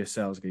I can be a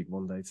sales geek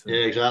one day too.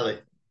 Yeah, exactly.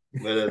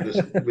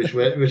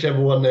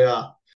 Whichever one they are.